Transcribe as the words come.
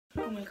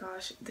my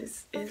gosh,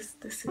 this is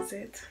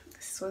it.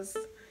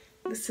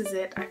 This is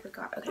it. I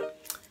forgot. Okay.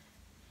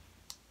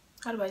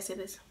 How do I say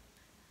this?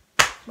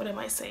 What am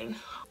I saying?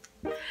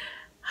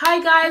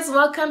 Hi guys,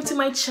 welcome to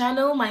my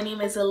channel. My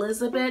name is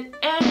Elizabeth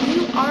and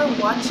you are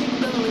watching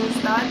the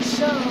Liz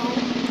Show.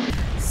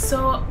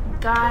 So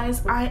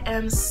guys, I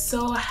am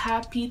so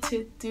happy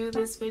to do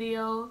this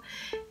video.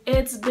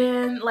 It's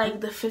been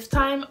like the 5th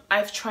time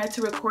I've tried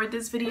to record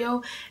this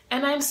video,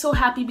 and I'm so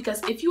happy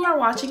because if you are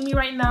watching me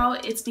right now,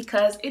 it's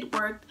because it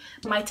worked.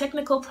 My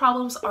technical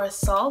problems are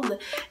solved,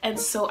 and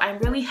so I'm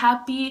really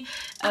happy.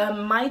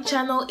 My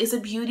channel is a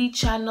beauty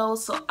channel,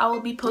 so I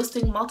will be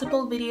posting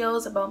multiple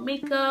videos about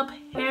makeup,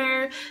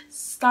 hair,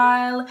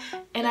 style,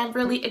 and I'm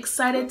really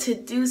excited to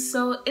do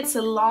so. It's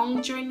a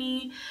long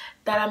journey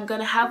that I'm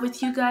gonna have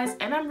with you guys,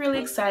 and I'm really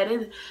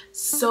excited.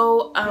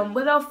 So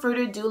without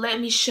further ado,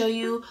 let me show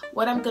you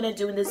what I'm gonna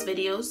do in this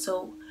video.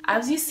 So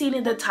as you've seen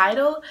in the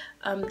title,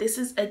 this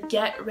is a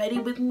get ready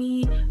with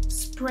me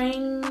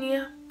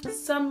spring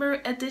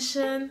summer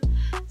edition.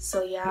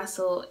 So yeah,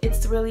 so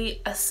it's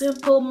really a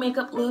simple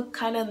makeup look,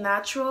 kind of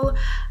natural.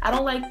 I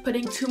don't like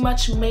putting too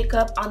much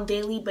makeup on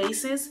daily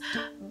basis,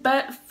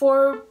 but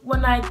for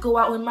when I go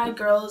out with my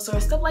girls or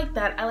stuff like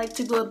that, I like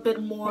to go a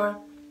bit more,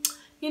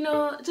 you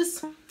know,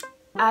 just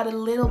add a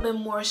little bit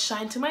more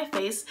shine to my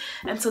face.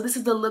 And so this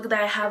is the look that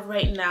I have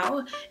right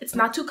now. It's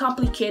not too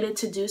complicated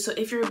to do, so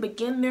if you're a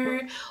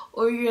beginner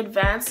or you're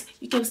advanced,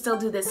 you can still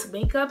do this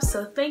makeup.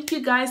 So thank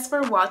you guys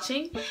for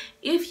watching.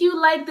 If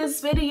you like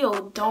this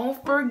video,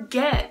 don't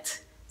forget,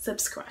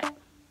 subscribe,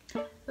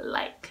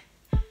 like,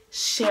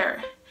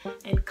 share,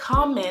 and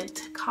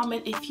comment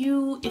if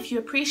you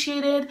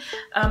appreciate it.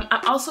 I'm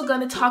also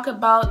going to talk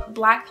about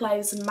Black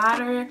Lives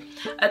Matter,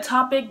 a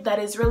topic that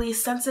is really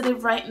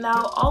sensitive right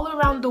now all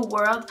around the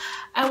world.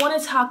 I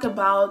want to talk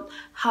about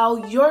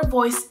how your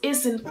voice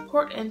is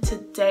important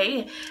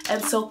today, and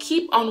so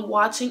keep on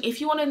watching. If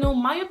you want to know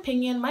my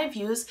opinion, my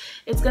views,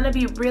 it's going to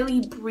be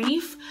really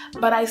brief,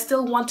 but I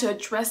still want to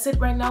address it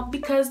right now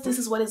because this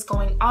is what is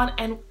going on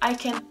and I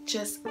can't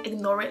just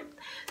ignore it.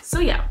 So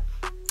yeah,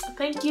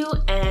 thank you,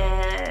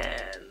 and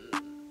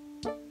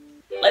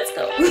let's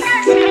go.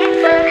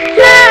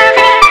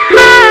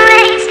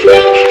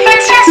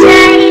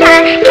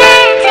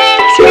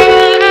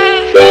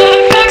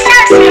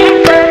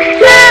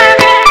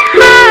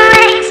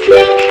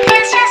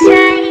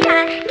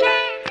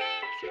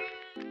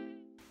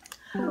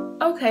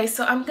 Okay,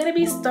 so I'm gonna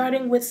be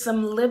starting with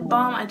some lip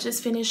balm. I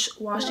just finished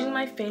washing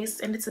my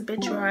face and it's a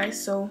bit dry,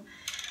 so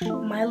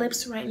my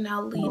lips right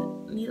now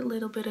need a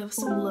little bit of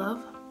some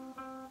love.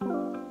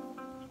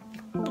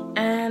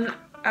 And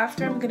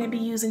after, I'm gonna be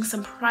using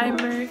some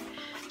primer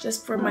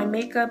just for my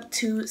makeup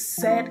to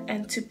set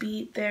and to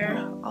be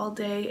there all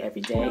day,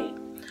 every day.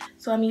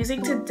 So I'm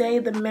using today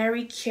the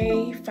Mary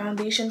Kay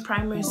Foundation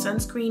Primer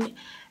Sunscreen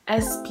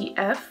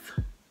SPF.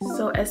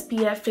 So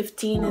SPF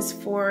 15 is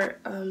for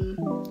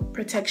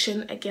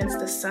protection against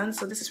the sun.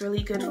 So this is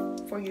really good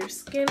for your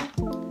skin.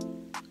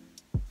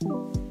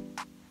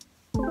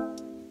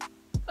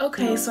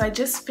 Okay, so I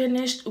just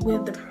finished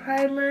with the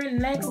primer.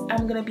 Next,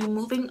 I'm gonna be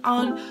moving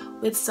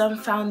on with some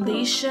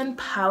foundation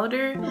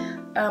powder.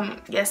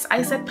 Yes,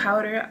 I said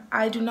powder.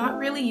 I do not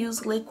really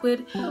use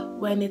liquid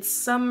when it's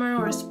summer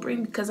or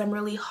spring because I'm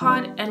really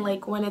hot, and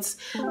like when it's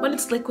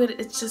liquid,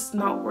 it's just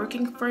not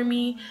working for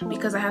me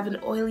because I have an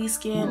oily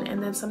skin,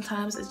 and then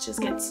sometimes it just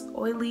gets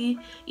oily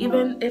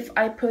even if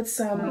I put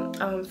some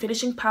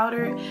finishing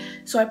powder.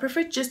 So I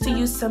prefer just to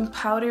use some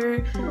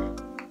powder,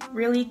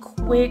 really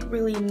quick,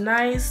 really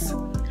nice.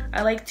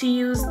 I like to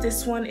use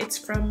this one. It's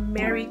from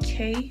Mary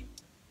Kay.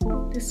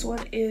 This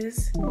one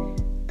is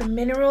the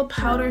Mineral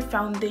Powder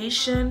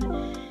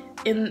Foundation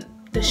in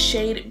the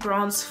shade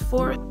Bronze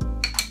 4.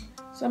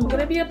 So I'm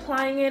gonna be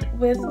applying it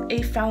with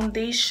a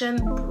foundation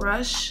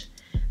brush.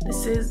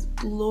 This is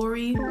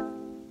Lori.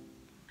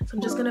 So I'm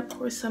just gonna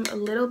pour a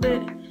little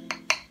bit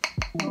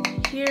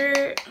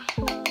here,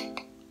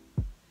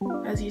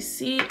 as you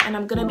see, and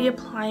I'm gonna be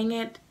applying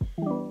it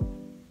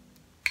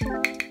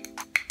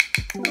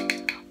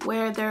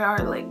where there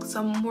are like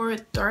some more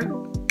dark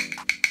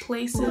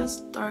places,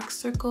 dark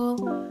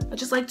circle. I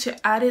just like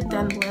to add it,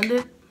 then blend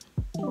it.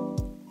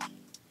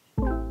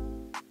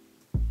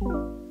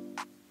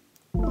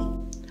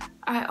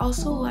 I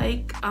also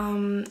like,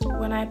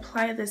 when I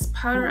apply this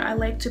powder, I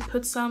like to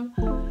put some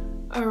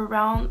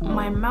around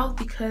my mouth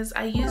because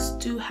I used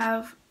to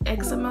have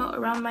eczema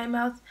around my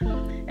mouth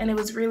and it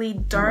was really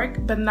dark,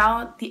 but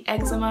now the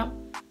eczema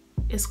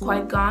is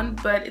quite gone,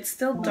 but it's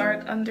still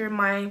dark under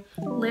my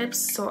lips,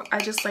 so I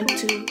just like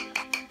to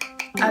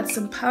add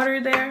some powder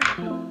there.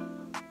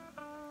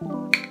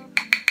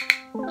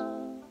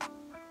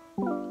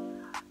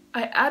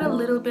 I add a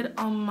little bit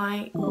on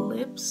my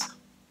lips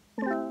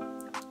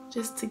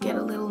just to get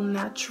a little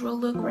natural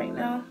look right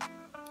now.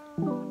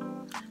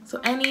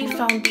 So any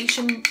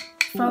foundation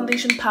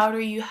powder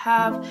you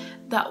have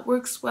that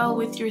works well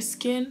with your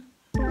skin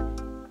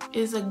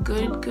is a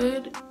good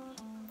blend.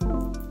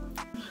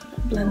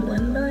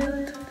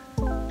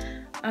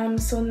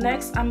 So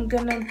next I'm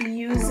gonna be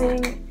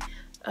using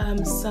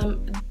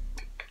some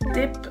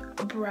deep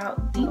brow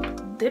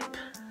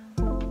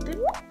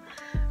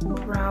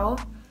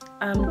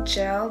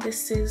gel.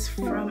 This is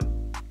from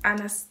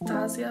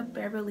Anastasia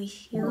Beverly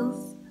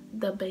Hills,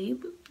 the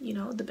Babe, you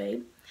know, the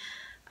Babe.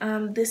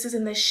 This is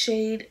in the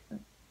shade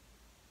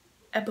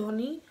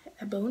Ebony,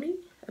 and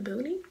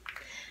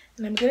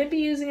I'm gonna be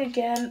using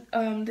again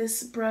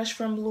this brush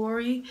from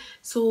Lori.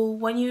 So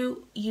when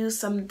you use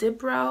some dip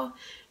brow,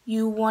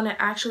 you want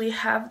to actually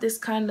have this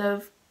kind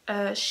of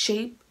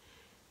shape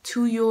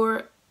to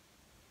your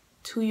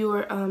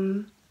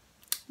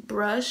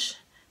brush,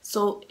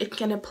 so it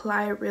can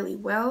apply really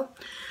well.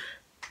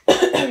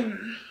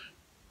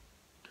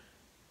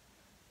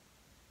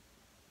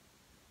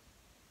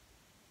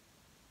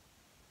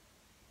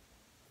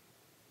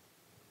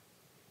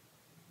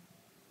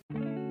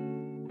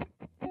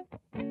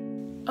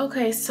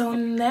 Okay, so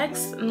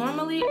next,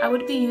 normally I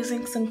would be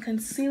using some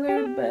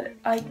concealer, but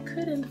I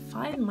couldn't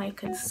find my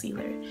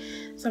concealer.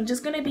 So I'm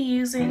just gonna be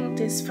using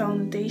this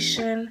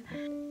foundation,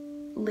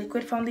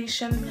 liquid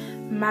foundation,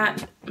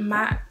 matte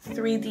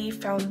 3D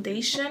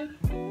foundation.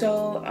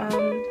 So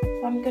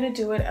I'm gonna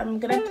do it. I'm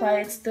gonna apply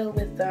it still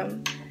with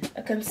a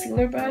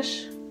concealer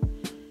brush.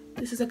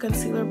 This is a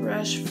concealer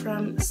brush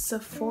from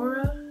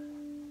Sephora.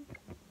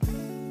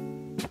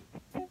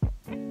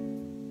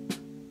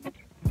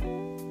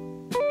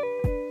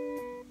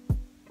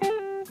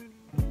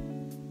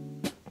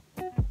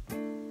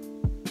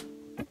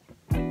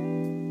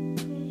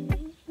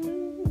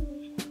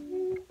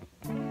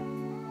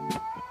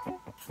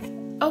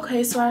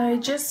 Okay, so I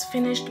just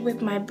finished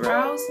with my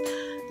brows.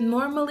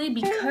 Normally,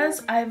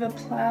 because I've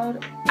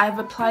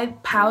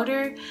applied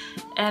powder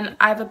and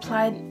I've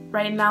applied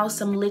right now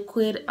some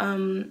liquid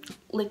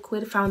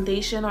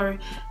foundation, or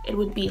it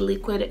would be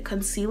liquid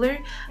concealer,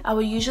 I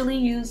will usually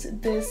use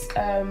this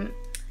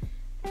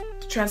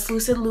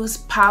translucent loose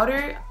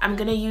powder. I'm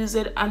gonna use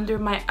it under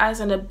my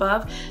eyes and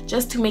above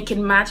just to make it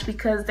match,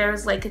 because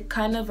there's like a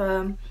kind of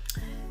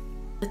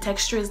the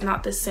texture is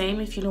not the same,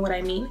 if you know what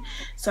I mean.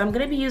 So I'm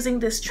gonna be using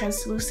this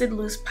translucent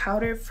loose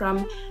powder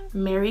from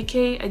Mary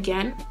Kay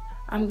again.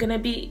 I'm gonna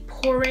be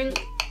pouring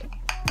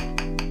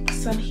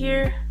some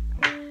here.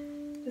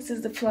 This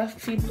is the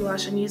fluffy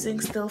blush I'm using,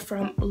 still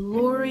from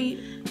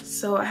Lori.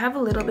 So I have a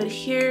little bit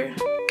here,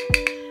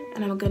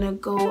 and I'm gonna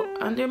go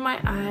under my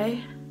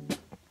eye,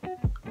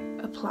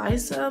 apply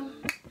some,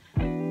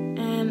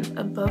 and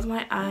above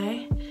my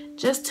eye,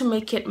 just to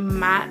make it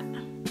matte,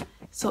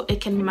 so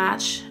it can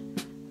match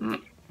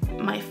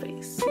my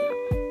face.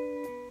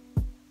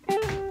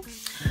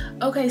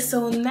 Okay,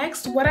 so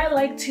next, what I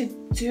like to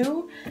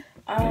do,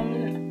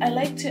 I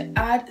like to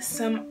add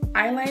some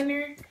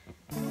eyeliner.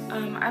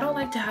 I don't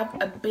like to have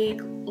a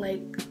big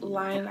like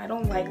line. I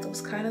don't like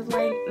those kind of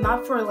line,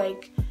 not for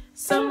like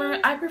summer.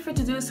 I prefer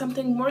to do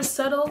something more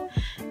subtle,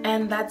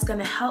 and that's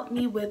gonna help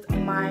me with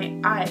my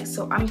eye.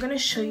 So I'm gonna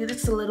show you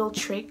this little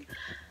trick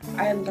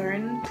I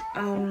learned.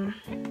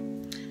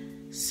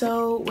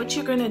 So what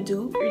you're gonna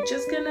do, you're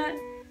just gonna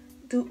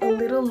do a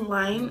little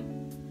line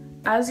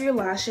as your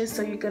lashes.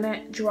 So you're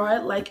gonna draw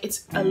it like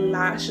it's a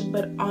lash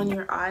but on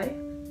your eye.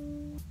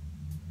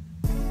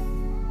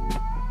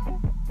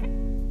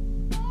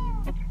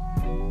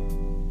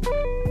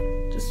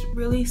 Just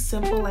really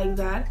simple like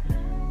that,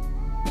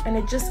 and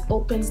it just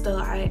opens the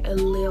eye a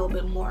little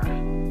bit more.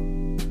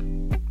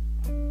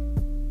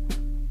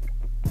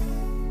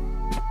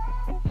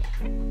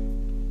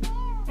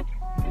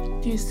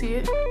 Do you see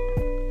it?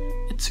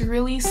 It's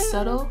really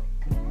subtle,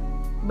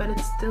 but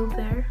it's still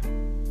there.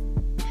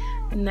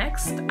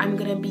 Next, I'm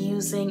gonna be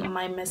using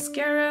my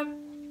mascara,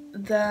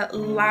 the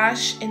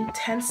Lash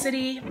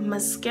Intensity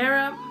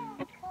mascara.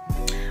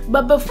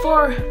 But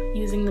before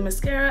using the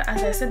mascara,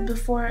 as I said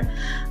before,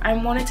 I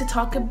wanted to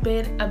talk a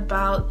bit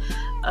about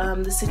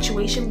the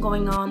situation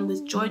going on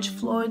with George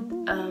Floyd,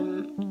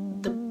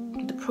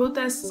 the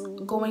protests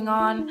going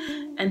on,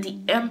 and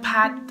the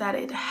impact that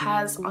it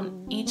has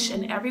on each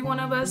and every one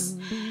of us,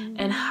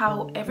 and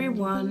how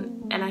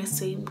everyone, and I'm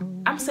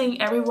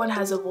saying everyone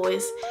has a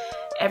voice.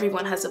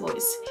 Everyone has a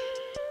voice.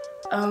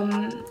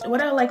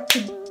 What I like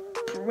to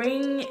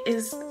bring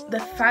is the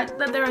fact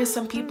that there are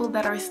some people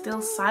that are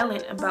still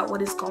silent about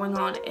what is going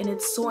on, and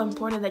it's so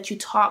important that you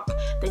talk,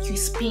 that you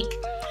speak,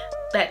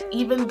 that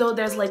even though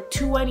there's like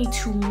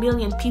 22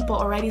 million people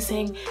already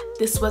saying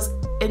this was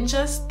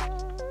unjust,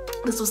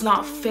 this was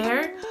not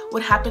fair,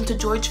 what happened to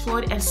George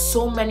Floyd and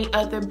so many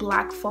other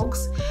black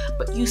folks,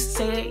 but you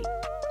say,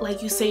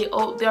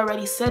 oh, they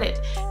already said it.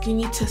 You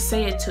need to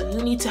say it too.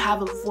 You need to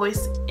have a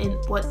voice in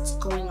what's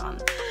going on.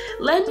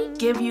 Let me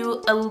give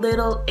you a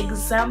little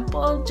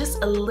example,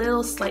 just a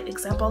little slight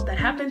example that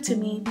happened to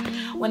me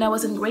when I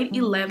was in grade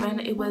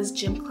 11. It was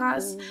gym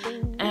class,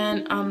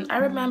 and I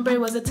remember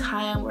it was a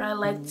time where I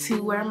liked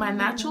to wear my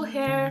natural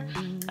hair.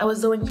 I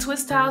was doing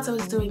twist outs, I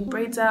was doing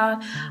braids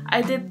out.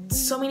 I did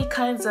so many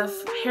kinds of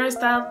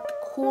hairstyle,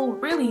 cool,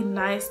 really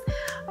nice,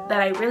 that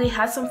I really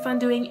had some fun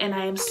doing, and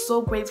I am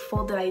so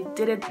grateful that I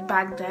did it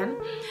back then.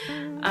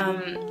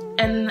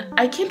 And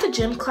I came to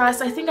gym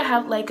class, I think I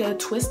have like a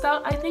twist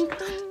out, I think,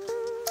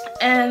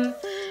 and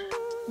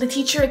the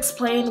teacher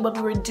explained what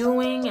we were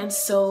doing, and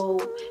so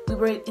we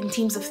were in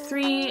teams of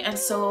 3, and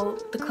so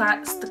the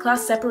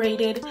class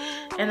separated,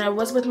 and I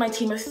was with my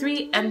team of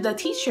 3, and the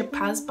teacher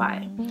passed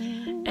by,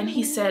 and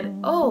he said,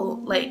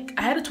 oh, like,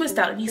 I had a twist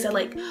out, and he said,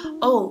 like,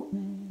 oh,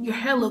 your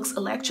hair looks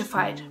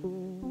electrified.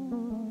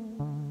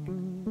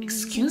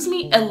 Excuse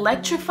me,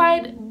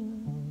 electrified?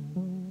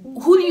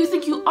 Who do you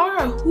think you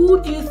are?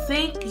 Who do you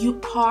think you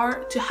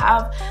are to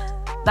have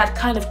that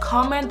kind of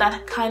comment,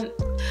 that kind,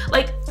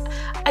 like,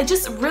 I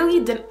just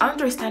really didn't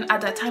understand at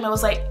that time. I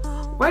was like,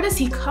 where does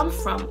he come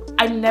from?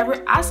 I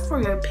never asked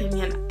for your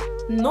opinion.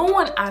 No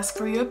one asked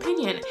for your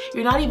opinion.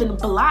 You're not even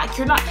black.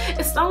 You're not,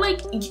 it's not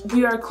like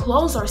we are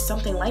close or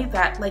something like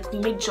that. Like, we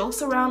make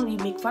jokes around, we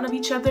make fun of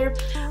each other,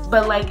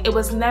 but like, it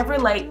was never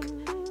like,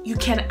 you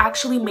can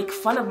actually make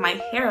fun of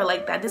my hair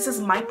like that. This is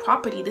my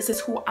property. This is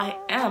who I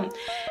am.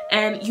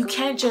 And you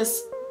can't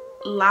just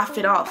laugh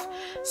it off.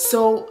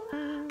 So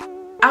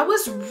I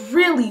was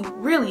really,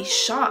 really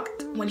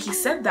shocked when he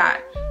said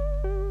that.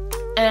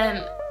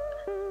 And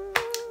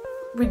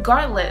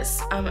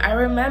regardless, I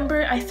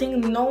remember, I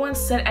think no one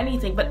said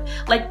anything, but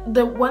like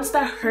the ones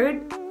that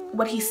heard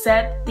what he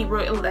said, they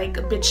were like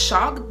a bit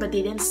shocked, but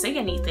they didn't say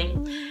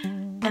anything.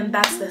 And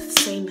that's the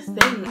same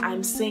thing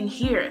I'm saying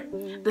here.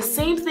 The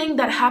same thing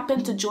that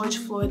happened to George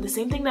Floyd, the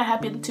same thing that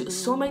happened to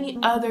so many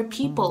other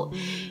people.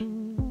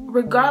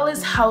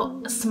 Regardless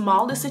how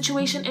small the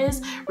situation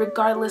is,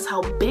 regardless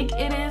how big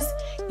it is,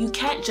 you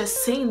can't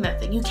just say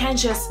nothing. You can't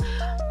just,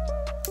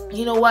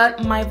 you know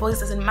what, my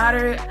voice doesn't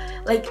matter.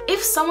 Like,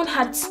 if someone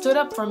had stood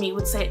up for me,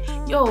 would say,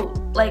 yo,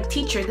 like,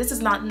 teacher, this is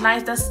not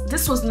nice,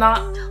 this was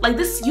not, like,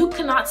 this, you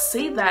cannot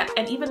say that.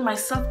 And even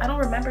myself, I don't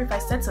remember if I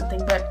said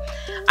something, but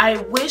I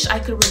wish I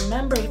could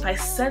remember if I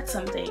said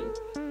something.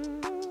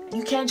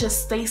 You can't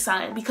just stay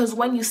silent, because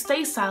when you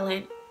stay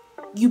silent,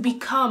 you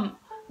become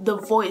the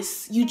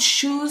voice. You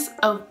choose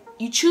a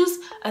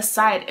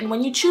side, and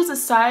when you choose a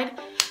side,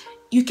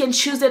 you can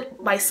choose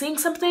it by saying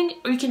something,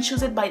 or you can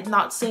choose it by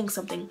not saying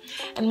something.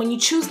 And when you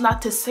choose not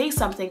to say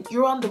something,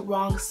 you're on the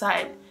wrong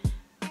side.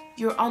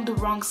 You're on the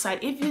wrong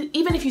side.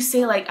 Even if you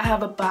say, like, I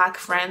have a black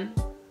friend,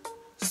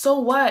 so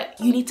what?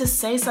 You need to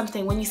say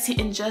something when you see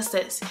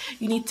injustice.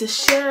 You need to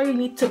share, you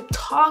need to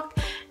talk.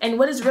 And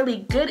what is really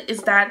good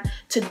is that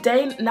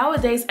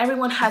nowadays,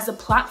 everyone has a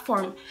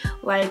platform.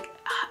 Like,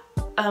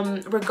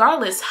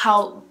 regardless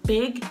how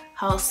big,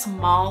 how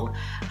small,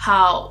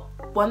 how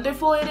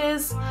wonderful it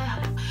is,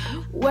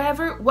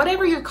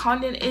 whatever your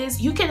content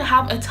is, you can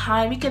have a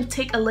time, you can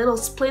take a little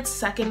split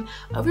second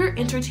of your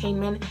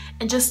entertainment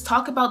and just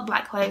talk about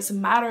Black Lives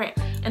Matter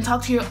and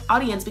talk to your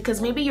audience,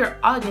 because maybe your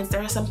audience,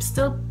 there are still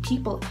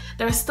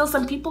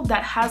some people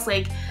that has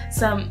like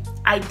some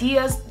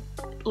ideas,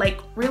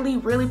 like really,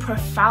 really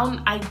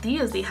profound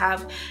ideas they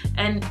have,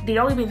 and they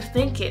don't even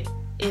think it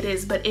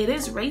is, but it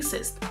is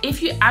racist.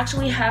 If you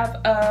actually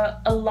have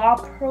a law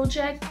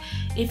project,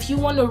 if you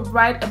want to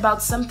write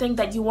about something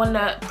that you want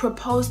to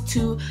propose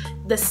to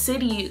the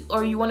city,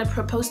 or you want to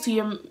propose to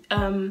your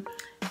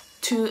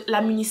to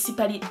la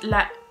municipality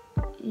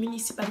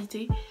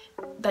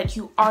that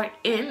you are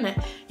in,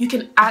 you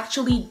can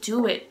actually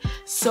do it.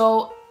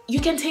 So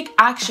you can take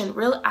action,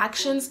 real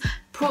actions.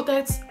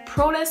 Protesting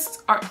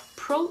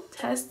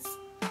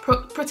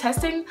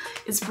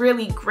is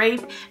really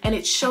great, and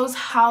it shows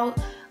how,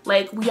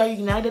 like, we are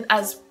united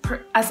as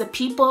a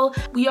people.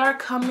 We are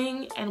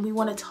coming and we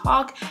want to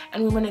talk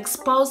and we want to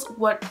expose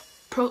what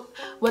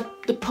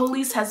the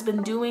police has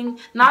been doing.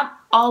 Not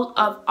all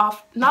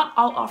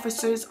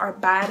officers are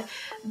bad,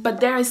 but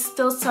there is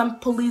still some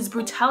police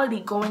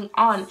brutality going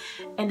on,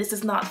 and this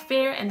is not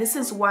fair, and this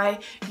is why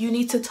you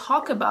need to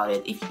talk about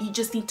it. If you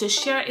just need to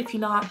share, if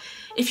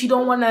you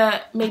don't want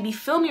to maybe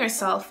film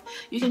yourself,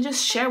 you can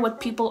just share what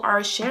people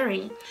are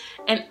sharing.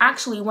 And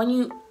actually,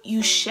 when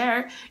you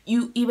share,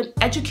 you even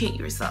educate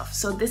yourself.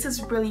 So this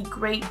is really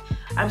great.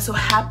 I'm so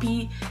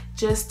happy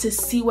just to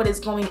see what is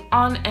going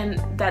on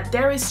and that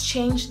there is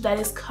change that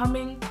is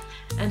coming.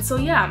 And so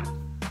yeah,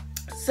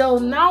 so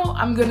now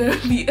I'm gonna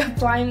be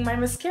applying my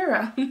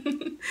mascara.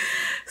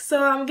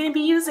 So I'm gonna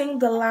be using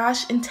the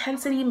Lash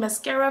Intensity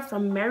Mascara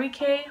from Mary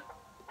Kay.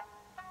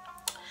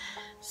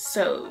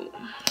 So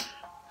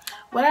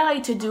what I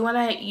like to do when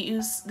I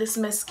use this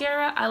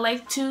mascara, I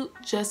like to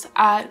just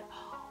add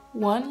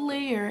one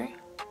layer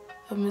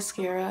of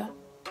mascara.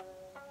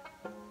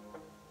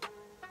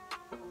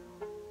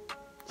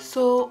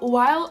 So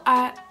while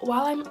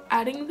I'm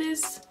adding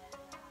this,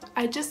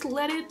 I just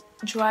let it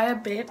dry a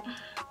bit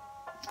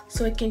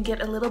so it can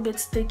get a little bit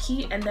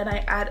sticky, and then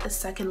I add a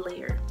second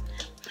layer.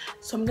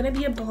 So I'm gonna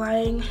be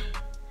applying,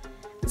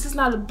 this is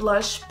not a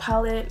blush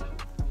palette,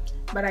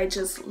 but I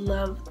just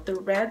love the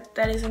red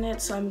that is in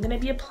it. So I'm gonna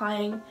be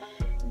applying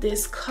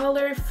this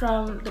color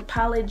from the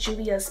palette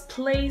Julia's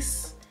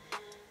Place,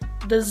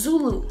 the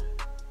Zulu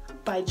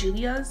by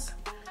Julia's.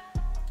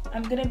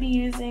 I'm gonna be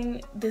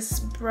using this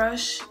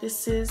brush.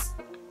 This is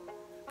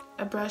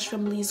a brush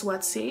from Lise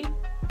Wattier.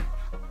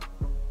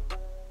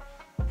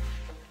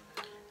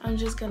 I'm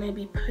just gonna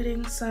be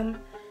putting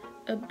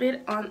a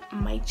bit on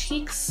my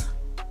cheeks.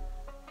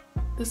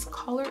 This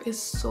color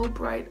is so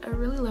bright. I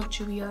really love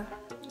Julia.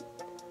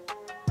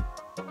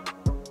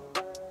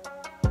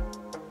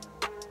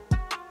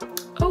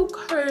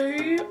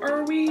 Okay,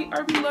 are we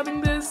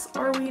loving this?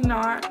 Are we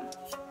not?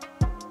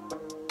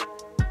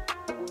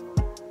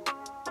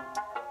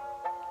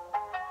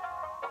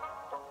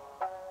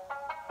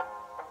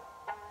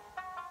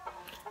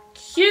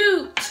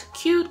 Cute,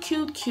 cute,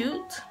 cute,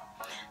 cute.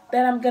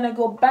 Then I'm gonna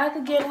go back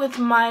again with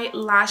my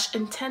Lash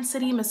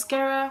Intensity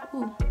mascara.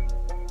 Ooh,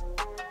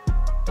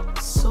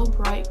 so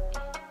bright.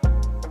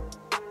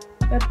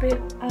 A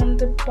bit on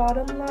the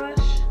bottom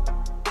lash.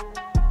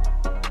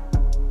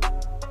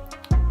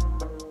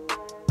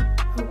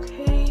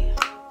 Okay.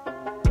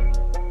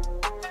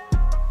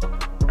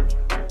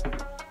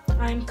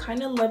 I'm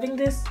kind of loving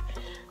this.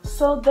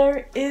 So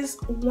there is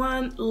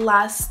one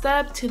last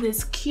step to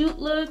this cute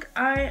look.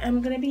 I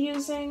am gonna be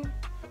using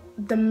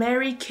the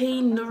Mary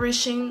Kay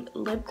Nourishing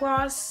Lip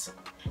Gloss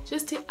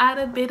just to add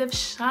a bit of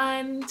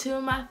shine to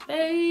my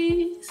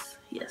face.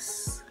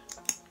 Yes.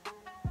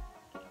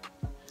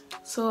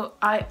 So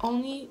I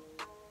only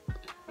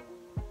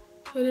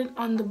put it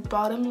on the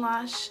bottom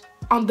lash,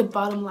 on the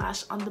bottom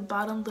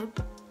lip.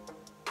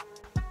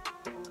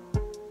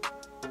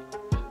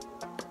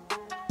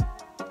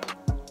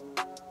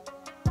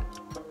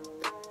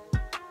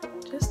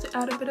 Just to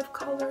add a bit of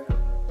color.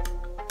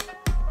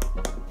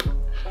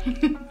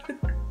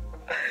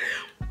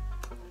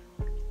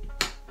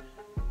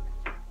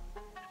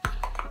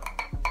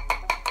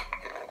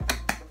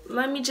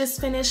 Let me just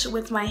finish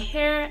with my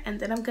hair and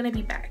then I'm gonna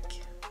be back.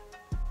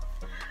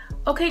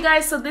 Okay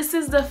guys, so this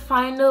is the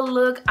final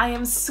look. I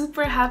am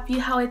super happy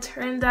how it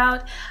turned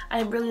out.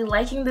 I'm really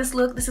liking this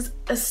look. This is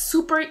a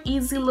super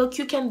easy look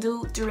you can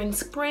do during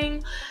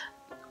spring.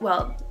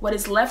 Well, what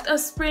is left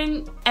of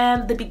spring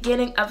and the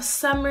beginning of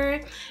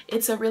summer.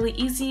 It's a really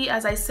easy,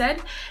 as I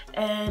said.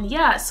 And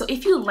yeah, so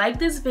if you like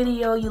this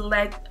video, you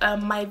like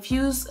my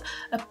views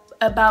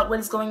about what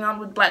is going on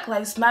with Black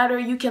Lives Matter,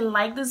 you can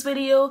like this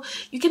video.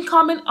 You can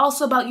comment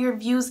also about your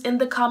views in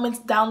the comments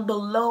down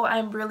below.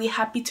 I'm really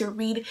happy to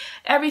read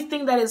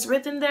everything that is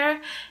written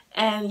there.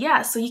 And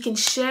yeah, so you can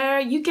share,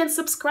 you can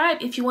subscribe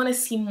if you want to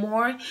see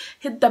more,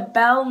 hit the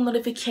bell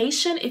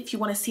notification if you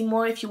want to see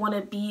more, if you want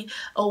to be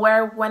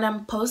aware when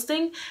I'm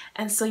posting.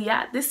 And so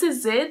yeah, this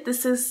is it.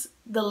 This is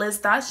the Liz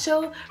Dot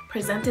Show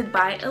presented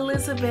by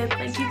Elisabeth.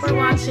 Thank you for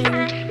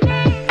watching.